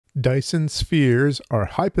Dyson spheres are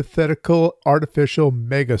hypothetical artificial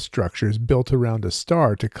megastructures built around a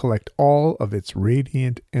star to collect all of its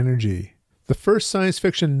radiant energy. The first science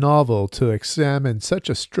fiction novel to examine such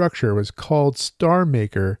a structure was called Star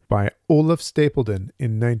Maker by Olaf Stapledon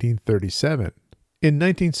in 1937. In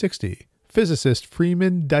 1960, physicist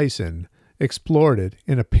Freeman Dyson explored it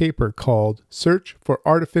in a paper called Search for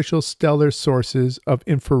Artificial Stellar Sources of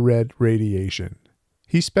Infrared Radiation.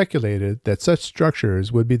 He speculated that such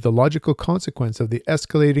structures would be the logical consequence of the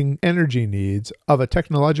escalating energy needs of a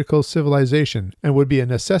technological civilization and would be a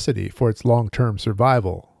necessity for its long-term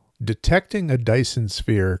survival. Detecting a Dyson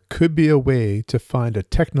sphere could be a way to find a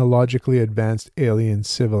technologically advanced alien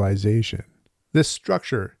civilization. This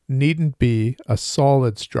structure needn't be a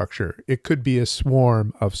solid structure. It could be a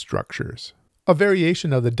swarm of structures. A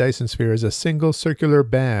variation of the Dyson sphere is a single circular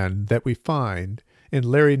band that we find in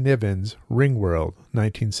Larry Niven's Ringworld,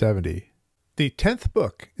 1970. The 10th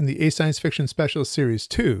book in the A Science Fiction Specialist Series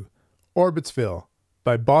 2, Orbitsville,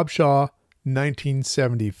 by Bob Shaw,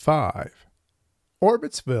 1975.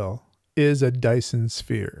 Orbitsville is a Dyson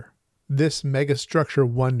sphere. This megastructure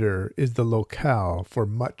wonder is the locale for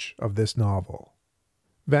much of this novel.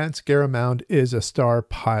 Vance Garamond is a star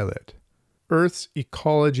pilot. Earth's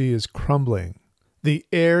ecology is crumbling. The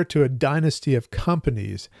heir to a dynasty of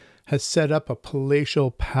companies has set up a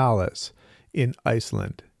palatial palace in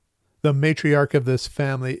Iceland. The matriarch of this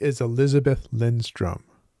family is Elizabeth Lindstrom.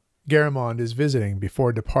 Garamond is visiting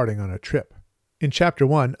before departing on a trip. In Chapter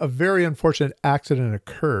 1, a very unfortunate accident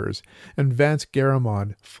occurs, and Vance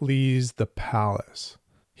Garamond flees the palace.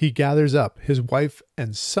 He gathers up his wife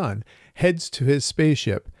and son, heads to his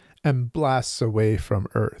spaceship, and blasts away from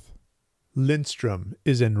Earth. Lindstrom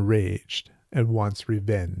is enraged and wants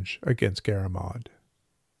revenge against Garamond.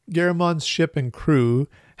 Garamond's ship and crew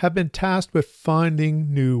have been tasked with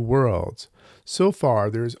finding new worlds. So far,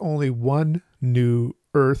 there is only one new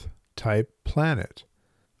Earth-type planet.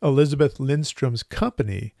 Elizabeth Lindstrom's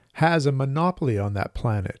company has a monopoly on that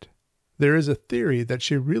planet. There is a theory that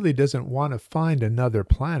she really doesn't want to find another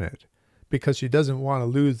planet because she doesn't want to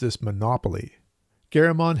lose this monopoly.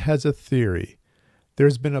 Garamond has a theory.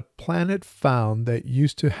 There's been a planet found that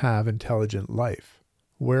used to have intelligent life.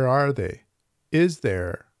 Where are they? Is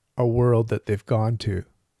there a world that they've gone to?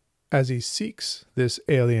 As he seeks this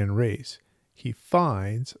alien race, he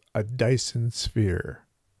finds a Dyson sphere.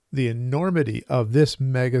 The enormity of this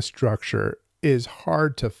megastructure is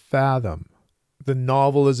hard to fathom. The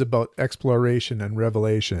novel is about exploration and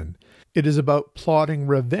revelation. It is about plotting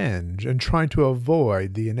revenge and trying to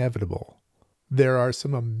avoid the inevitable. There are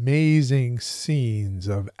some amazing scenes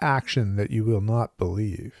of action that you will not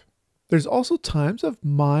believe. There's also times of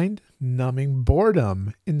mind-numbing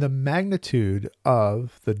boredom in the magnitude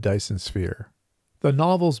of the Dyson sphere. The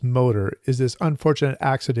novel's motor is this unfortunate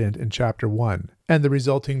accident in Chapter 1 and the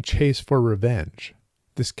resulting chase for revenge.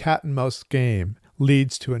 This cat-and-mouse game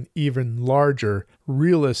leads to an even larger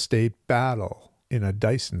real estate battle in a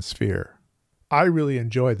Dyson sphere. I really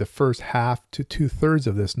enjoyed the first half to two-thirds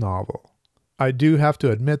of this novel. I do have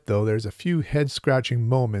to admit, though, there's a few head-scratching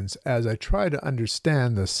moments as I try to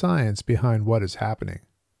understand the science behind what is happening.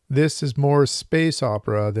 This is more space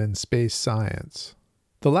opera than space science.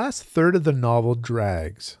 The last third of the novel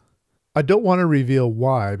drags. I don't want to reveal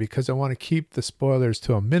why because I want to keep the spoilers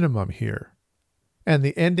to a minimum here. And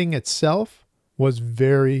the ending itself was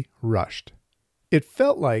very rushed. It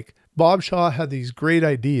felt like Bob Shaw had these great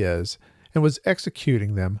ideas and was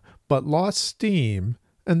executing them, but lost steam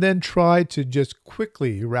and then tried to just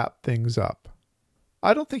quickly wrap things up.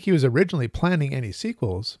 I don't think he was originally planning any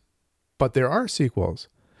sequels, but there are sequels.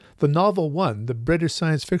 The novel won the British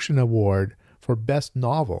Science Fiction Award for Best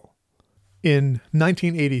Novel. In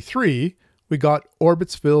 1983, we got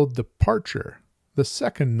Orbitsville Departure, the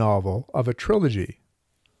second novel of a trilogy.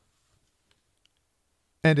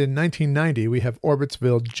 And in 1990, we have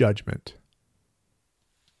Orbitsville Judgment.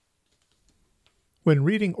 When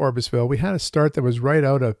reading Orbitsville, we had a start that was right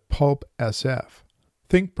out of pulp SF.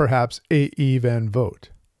 Think perhaps A.E. Van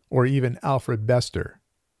Vogt, or even Alfred Bester.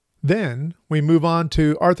 Then we move on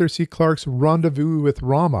to Arthur C. Clarke's Rendezvous with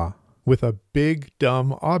Rama, with a big,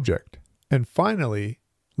 dumb object. And finally,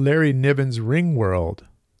 Larry Niven's Ringworld.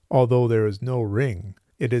 Although there is no ring,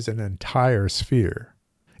 it is an entire sphere.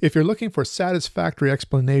 If you're looking for satisfactory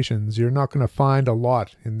explanations, you're not going to find a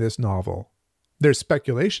lot in this novel. There's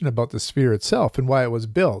speculation about the sphere itself and why it was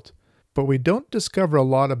built, but we don't discover a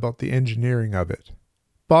lot about the engineering of it.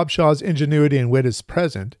 Bob Shaw's ingenuity and wit is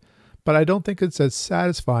present, but I don't think it's as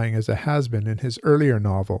satisfying as it has been in his earlier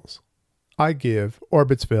novels. I give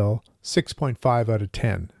Orbitsville 6.5 out of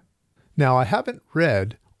 10. Now, I haven't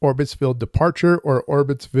read Orbitsville departure or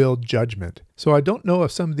Orbitsville judgment, so I don't know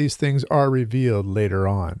if some of these things are revealed later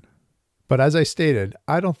on. But as I stated,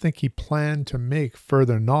 I don't think he planned to make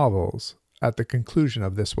further novels at the conclusion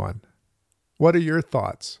of this one. What are your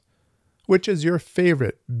thoughts? Which is your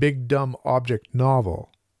favorite Big Dumb Object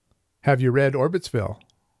novel? Have you read Orbitsville?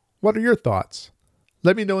 What are your thoughts?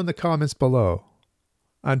 Let me know in the comments below.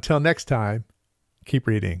 Until next time, keep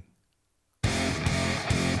reading.